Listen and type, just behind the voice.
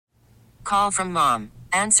Call from mom.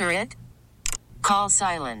 Answer it. Call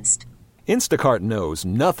silenced. Instacart knows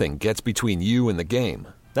nothing gets between you and the game.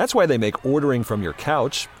 That's why they make ordering from your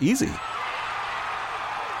couch easy.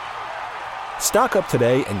 Stock up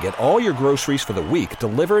today and get all your groceries for the week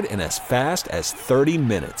delivered in as fast as 30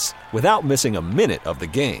 minutes without missing a minute of the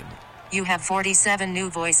game. You have 47 new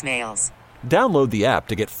voicemails. Download the app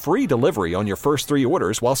to get free delivery on your first 3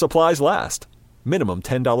 orders while supplies last. Minimum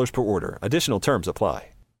 $10 per order. Additional terms apply.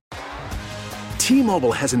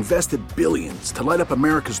 T-Mobile has invested billions to light up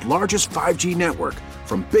America's largest 5G network,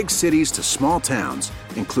 from big cities to small towns,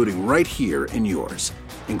 including right here in yours.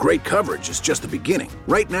 And great coverage is just the beginning.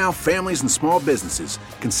 Right now, families and small businesses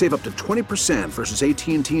can save up to 20% versus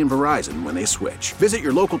AT&T and Verizon when they switch. Visit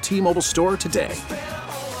your local T-Mobile store today.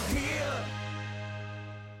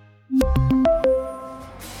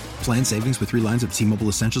 Plan savings with 3 lines of T-Mobile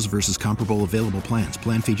Essentials versus comparable available plans.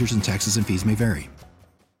 Plan features and taxes and fees may vary.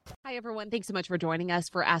 Hi, everyone. Thanks so much for joining us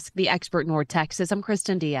for Ask the Expert North Texas. I'm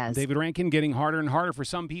Kristen Diaz. David Rankin. Getting harder and harder for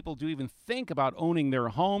some people to even think about owning their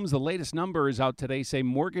homes. The latest numbers out today say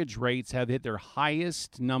mortgage rates have hit their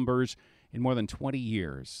highest numbers in more than 20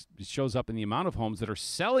 years. It shows up in the amount of homes that are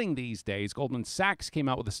selling these days. Goldman Sachs came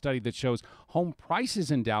out with a study that shows home prices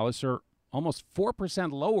in Dallas are almost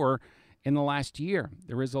 4% lower in the last year.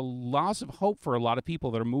 There is a loss of hope for a lot of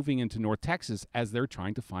people that are moving into North Texas as they're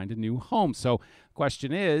trying to find a new home. So the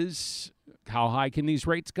question is, how high can these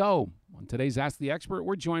rates go? On today's Ask the Expert,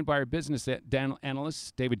 we're joined by our business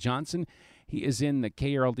analyst, David Johnson. He is in the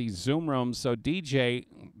KRLD Zoom room. So DJ,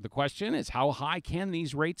 the question is, how high can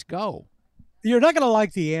these rates go? You're not going to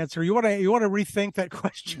like the answer. You want to rethink that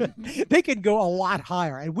question. They can go a lot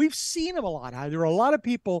higher, and we've seen them a lot higher. There are a lot of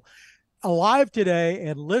people alive today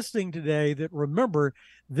and listening today that remember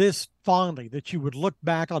this fondly, that you would look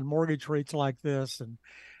back on mortgage rates like this and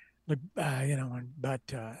look, they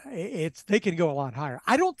can go a lot higher.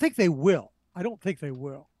 I don't think they will.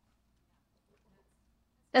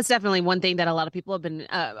 That's definitely one thing that a lot of people have been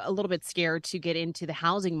a little bit scared to get into the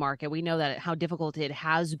housing market. We know that how difficult it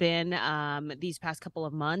has been these past couple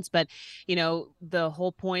of months. But, the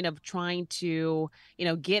whole point of trying to,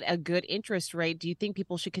 get a good interest rate, do you think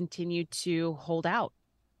people should continue to hold out?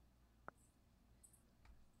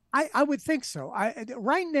 I would think so.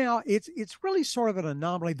 Right now, it's really sort of an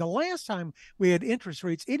anomaly. The last time we had interest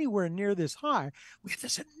rates anywhere near this high, we had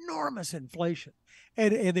this enormous inflation.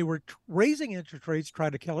 And they were raising interest rates,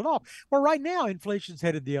 trying to kill it off. Well, right now, inflation's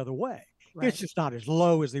headed the other way. Right. It's just not as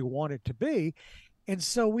low as they want it to be. And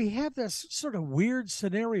so we have this sort of weird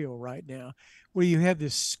scenario right now where you have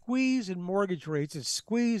this squeeze in mortgage rates, a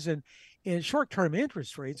squeeze in short-term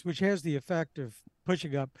interest rates, which has the effect of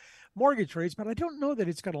pushing up mortgage rates. But I don't know that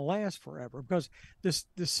it's going to last forever, because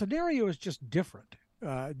the scenario is just different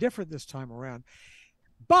this time around.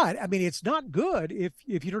 But, I mean, it's not good if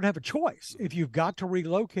you don't have a choice. If you've got to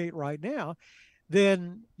relocate right now,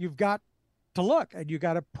 then you've got to look, and you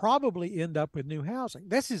got to probably end up with new housing.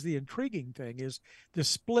 This is the intriguing thing, is the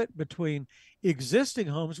split between existing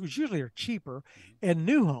homes, which usually are cheaper, and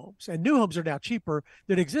new homes. And new homes are now cheaper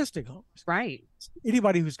than existing homes. Right.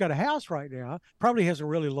 Anybody who's got a house right now probably has a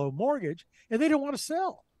really low mortgage, and they don't want to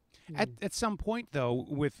sell. At some point, though,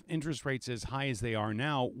 with interest rates as high as they are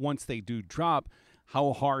now, once they do drop,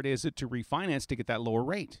 how hard is it to refinance to get that lower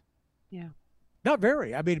rate? Yeah. Not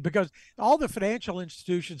very. I mean, because all the financial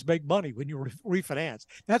institutions make money when you refinance.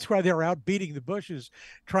 That's why they're out beating the bushes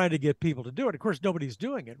trying to get people to do it. Of course, nobody's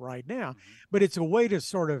doing it right now, but it's a way to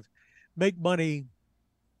sort of make money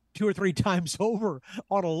 2 or 3 times over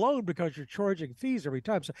on a loan, because you're charging fees every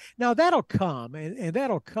time. So now that'll come, and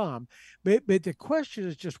that'll come. But the question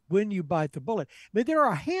is just when you bite the bullet. But there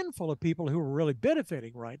are a handful of people who are really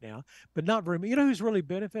benefiting right now, but not very many. You know who's really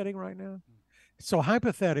benefiting right now? So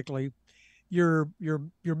hypothetically, you're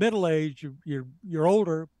middle-aged, you're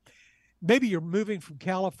older. Maybe you're moving from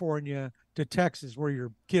California to Texas, where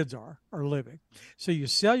your kids are living. So you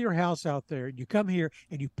sell your house out there, and you come here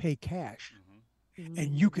and you pay cash.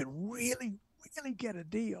 And you can really, really get a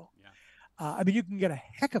deal. Yeah. I mean, you can get a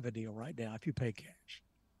heck of a deal right now if you pay cash.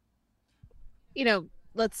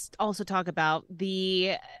 Let's also talk about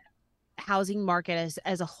the housing market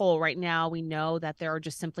as a whole. Right now, we know that there are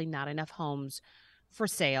just simply not enough homes for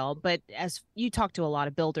sale. But as you talk to a lot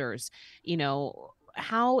of builders,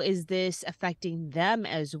 how is this affecting them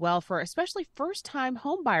as well, for especially first-time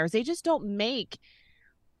home buyers? They just don't make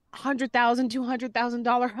 $100,000,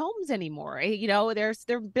 $200,000 homes anymore.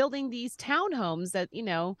 They're building these townhomes that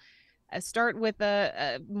start with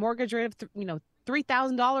a mortgage rate of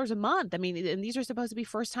 $3,000 a month. I mean, and these are supposed to be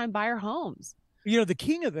first-time buyer homes. The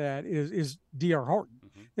king of that is D.R. Horton.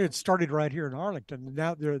 It started right here in Arlington, and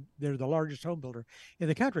now they're the largest home builder in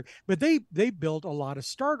the country. But they built a lot of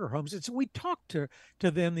starter homes, and so we talked to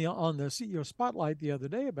them on the CEO Spotlight the other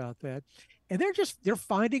day about that, and they're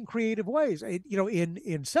finding creative ways.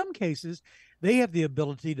 In some cases, they have the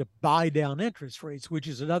ability to buy down interest rates, which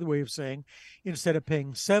is another way of saying instead of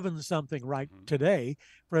paying 7 something right today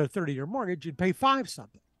for a 30-year mortgage, you'd pay 5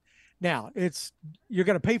 something. Now, you're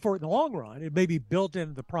going to pay for it in the long run. It may be built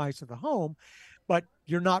into the price of the home, but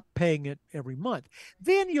you're not paying it every month.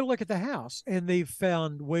 Then you look at the house, and they've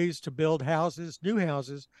found ways to build houses,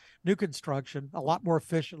 new construction, a lot more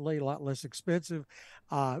efficiently, a lot less expensive,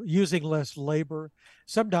 using less labor.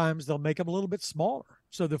 Sometimes they'll make them a little bit smaller,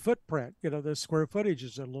 so the footprint, the square footage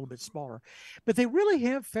is a little bit smaller. But they really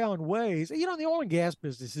have found ways. The oil and gas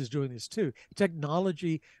business is doing this too.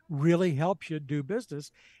 Technology really helps you do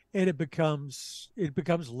business, and it becomes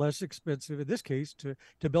less expensive in this case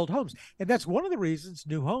to build homes. And that's one of the reasons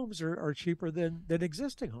new homes are cheaper than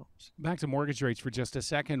existing homes. Back to mortgage rates for just a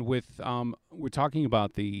second. With we're talking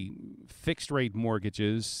about the fixed rate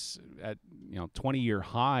mortgages at 20-year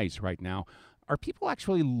highs right now. Are people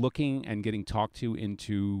actually looking and getting talked to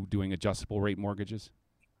into doing adjustable rate mortgages?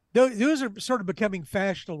 Those are sort of becoming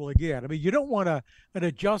fashionable again. I mean, you don't want an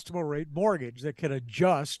adjustable rate mortgage that can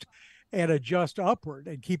adjust upward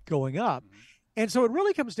and keep going up. And so it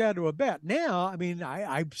really comes down to a bet. Now, I mean,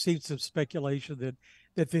 I've seen some speculation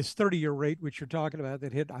that this 30-year rate, which you're talking about,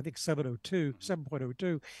 that hit, I think,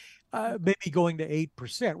 7.02, maybe going to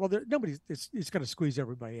 8%. Well, it's going to squeeze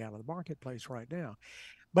everybody out of the marketplace right now.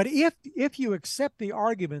 But if you accept the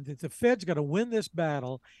argument that the Fed's going to win this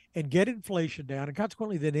battle and get inflation down, and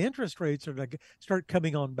consequently then interest rates are going to start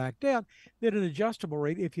coming on back down, then an adjustable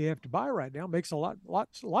rate, if you have to buy right now, makes a lot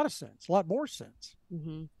of sense, a lot more sense.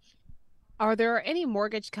 Mm-hmm. Are there any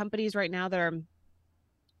mortgage companies right now that are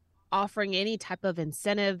offering any type of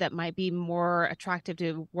incentive that might be more attractive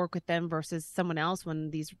to work with them versus someone else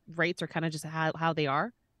when these rates are kind of just how they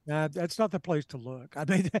are? That's not the place to look. I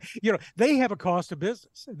mean, they have a cost of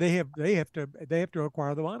business. They have to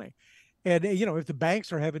acquire the money, and if the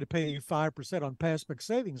banks are having to pay you 5% on passbook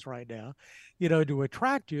savings right now, to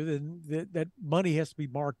attract you, then that money has to be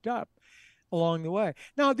marked up along the way.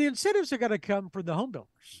 Now, the incentives are going to come from the home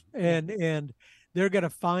builders, and they're going to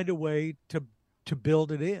find a way to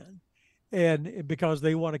build it in, and because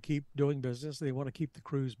they want to keep doing business, they want to keep the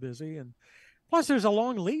crews busy, and plus, there's a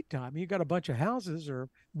long lead time. You got a bunch of houses, or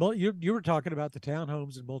you were talking about the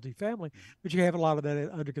townhomes and multifamily, but you have a lot of that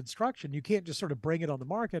under construction. You can't just sort of bring it on the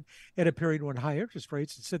market at a period when high interest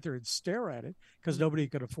rates and sit there and stare at it because nobody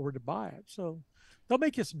can afford to buy it. So they'll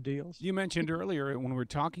make you some deals. You mentioned earlier when we were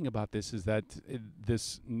talking about this is that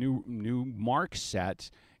this new mark set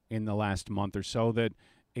in the last month or so that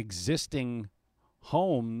existing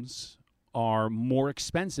homes are more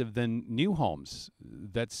expensive than new homes.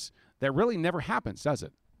 That really never happens, does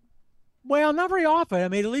it? Well, not very often. I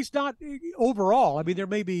mean, at least not overall. I mean, there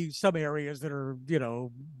may be some areas that are,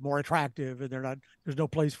 more attractive, and there's no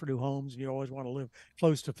place for new homes, and you always want to live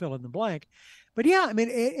close to fill in the blank. But yeah, I mean,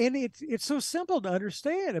 and it's so simple to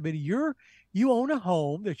understand. I mean, you own a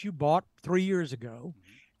home that you bought 3 years ago,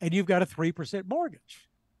 and you've got a 3% mortgage,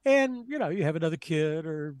 and you have another kid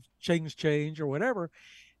or things change or whatever,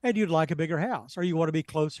 and you'd like a bigger house, or you want to be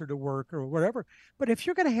closer to work or whatever. But if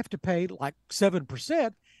you're going to have to pay like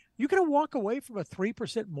 7%, you're going to walk away from a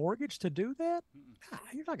 3% mortgage to do that?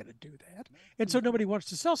 You're not going to do that. And so nobody wants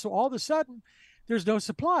to sell. So all of a sudden, there's no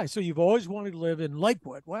supply. So you've always wanted to live in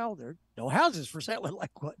Lakewood. Well, there are no houses for sale in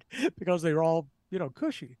Lakewood because they're all,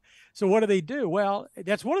 cushy. So what do? Well,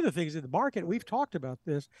 that's one of the things in the market. We've talked about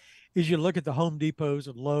this, is you look at the Home Depots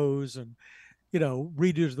and Lowe's and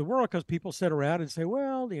redos of the world, because people sit around and say,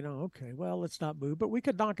 well, okay, well, let's not move, but we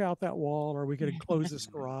could knock out that wall, or we could enclose this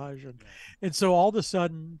garage. And so all of a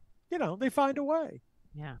sudden, they find a way.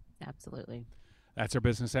 Yeah, absolutely. That's our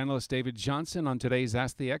business analyst, David Johnson, on today's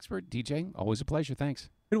Ask the Expert. DJ, always a pleasure. Thanks.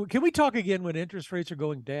 Can we talk again when interest rates are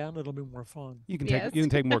going down? It'll be more fun. You can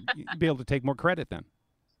take more, you'll be able to take more credit then.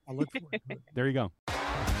 I'll look for it. There you go.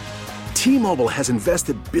 T-Mobile has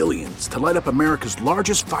invested billions to light up America's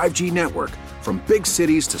largest 5G network, from big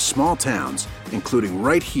cities to small towns, including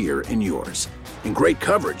right here in yours. And great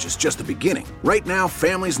coverage is just the beginning. Right now,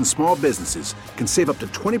 families and small businesses can save up to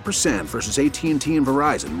 20% versus AT&T and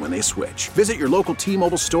Verizon when they switch. Visit your local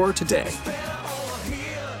T-Mobile store today.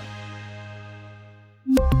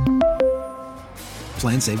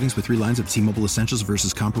 Plan savings with 3 lines of T-Mobile Essentials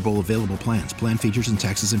versus comparable available plans. Plan features and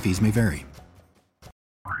taxes and fees may vary.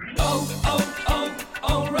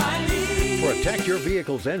 O'Reilly. For a Protect your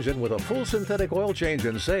vehicle's engine with a full synthetic oil change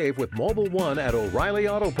and save with Mobile One at O'Reilly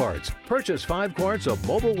Auto Parts. Purchase 5 quarts of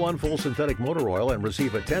Mobile One full synthetic motor oil and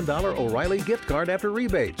receive a $10 O'Reilly gift card after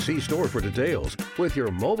rebate. See store for details. With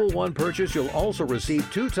your Mobile One purchase, you'll also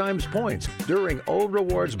receive 2 times points during Old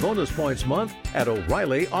Rewards Bonus Points Month at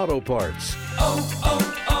O'Reilly Auto Parts.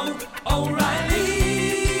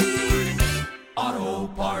 O'Reilly Auto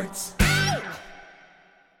Parts.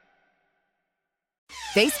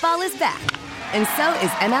 Baseball is back, and so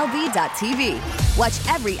is MLB.tv.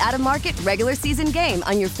 Watch every out-of-market regular season game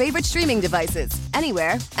on your favorite streaming devices,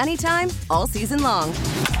 anywhere, anytime, all season long.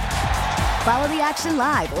 Follow the action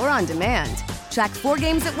live or on demand. Track 4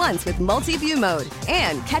 games at once with multi-view mode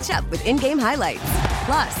and catch up with in-game highlights.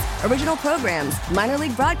 Plus, original programs, minor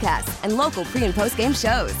league broadcasts, and local pre- and post-game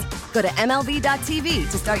shows. Go to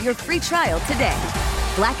MLB.tv to start your free trial today.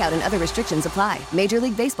 Blackout and other restrictions apply. Major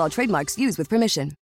League Baseball trademarks used with permission.